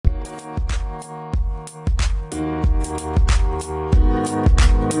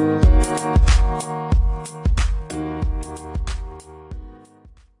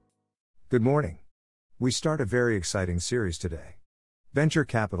Good morning. We start a very exciting series today. Venture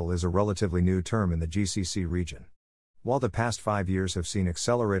capital is a relatively new term in the GCC region. While the past 5 years have seen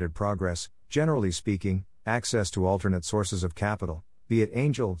accelerated progress, generally speaking, access to alternate sources of capital, be it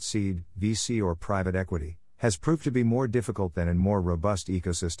angel, seed, VC, or private equity, has proved to be more difficult than in more robust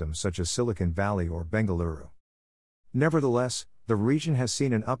ecosystems such as Silicon Valley or Bengaluru. Nevertheless, the region has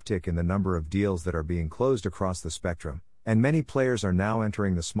seen an uptick in the number of deals that are being closed across the spectrum, and many players are now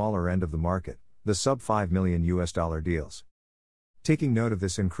entering the smaller end of the market, the sub-$5 million deals. Taking note of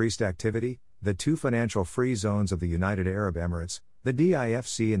this increased activity, the two financial free zones of the United Arab Emirates, the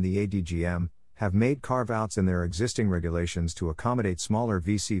DIFC and the ADGM, have made carve-outs in their existing regulations to accommodate smaller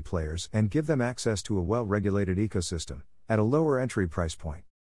VC players and give them access to a well-regulated ecosystem, at a lower entry price point.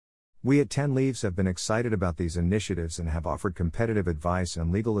 We at 10 Leaves have been excited about these initiatives and have offered competitive advice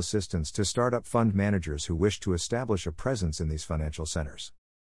and legal assistance to startup fund managers who wish to establish a presence in these financial centers.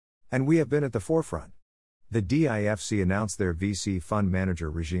 And we have been at the forefront. The DIFC announced their VC fund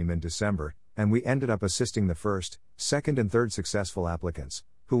manager regime in December, and we ended up assisting the first, second, and third successful applicants,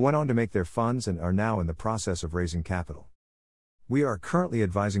 who went on to make their funds and are now in the process of raising capital. We are currently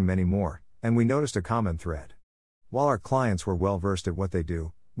advising many more, and we noticed a common thread. While our clients were well versed at what they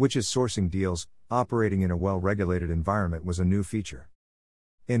do, which is sourcing deals, operating in a well-regulated environment was a new feature.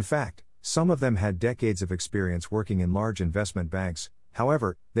 In fact, some of them had decades of experience working in large investment banks,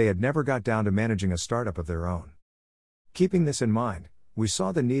 however, they had never got down to managing a startup of their own. Keeping this in mind, we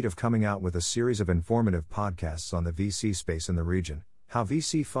saw the need of coming out with a series of informative podcasts on the VC space in the region, how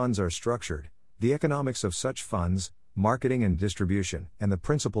VC funds are structured, the economics of such funds, marketing and distribution, and the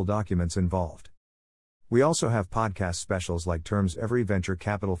principal documents involved. We also have podcast specials like terms every venture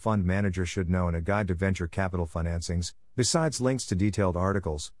capital fund manager should know and a guide to venture capital financings, besides links to detailed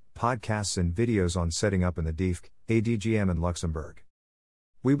articles, podcasts and videos on setting up in the DIFC, ADGM and Luxembourg.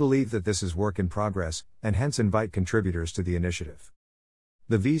 We believe that this is work in progress, and hence invite contributors to the initiative.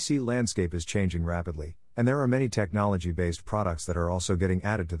 The VC landscape is changing rapidly, and there are many technology-based products that are also getting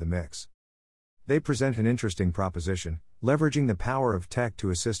added to the mix. They present an interesting proposition, leveraging the power of tech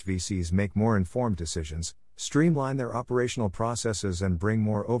to assist VCs make more informed decisions, streamline their operational processes and bring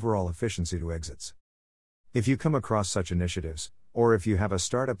more overall efficiency to exits. If you come across such initiatives, or if you have a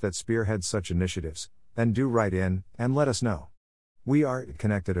startup that spearheads such initiatives, then do write in, and let us know. We are at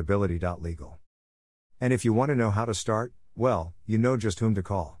connectedability.legal. And if you want to know how to start, well, you know just whom to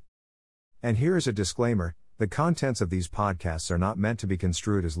call. And here is a disclaimer, the contents of these podcasts are not meant to be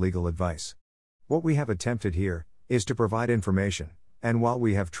construed as legal advice. What we have attempted here is to provide information, and while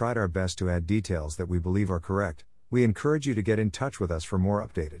we have tried our best to add details that we believe are correct, we encourage you to get in touch with us for more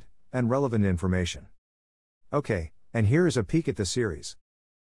updated and relevant information. Okay, and here is a peek at the series.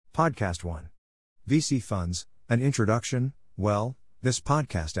 Podcast 1. VC Funds, an Introduction, well, this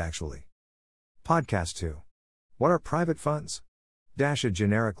podcast actually. Podcast 2. What are private funds? A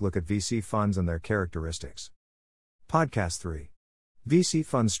generic look at VC funds and their characteristics. Podcast 3. VC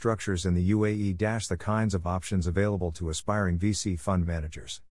fund structures in the UAE. The kinds of options available to aspiring VC fund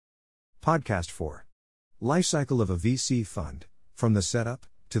managers. Podcast 4. Lifecycle of a VC fund, from the setup,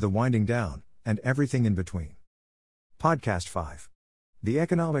 to the winding down, and everything in between. Podcast 5. The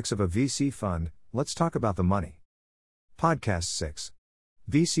economics of a VC fund, let's talk about the money. Podcast 6.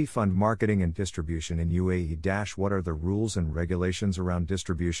 VC fund marketing and distribution in UAE. What are the rules and regulations around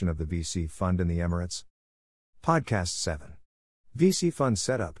distribution of the VC fund in the Emirates? Podcast 7. VC fund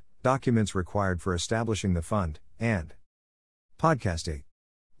setup, documents required for establishing the fund, and Podcast 8.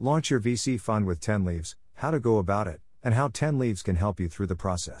 Launch your VC fund with 10 Leaves, how to go about it, and how 10 Leaves can help you through the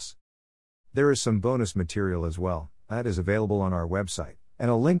process. There is some bonus material as well, that is available on our website, and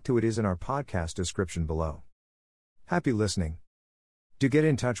a link to it is in our podcast description below. Happy listening. Do get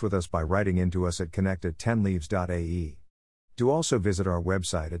in touch with us by writing into us at connect@10leaves.ae. Do also visit our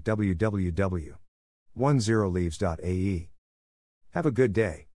website at www.10leaves.ae. Have a good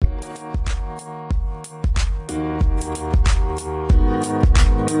day.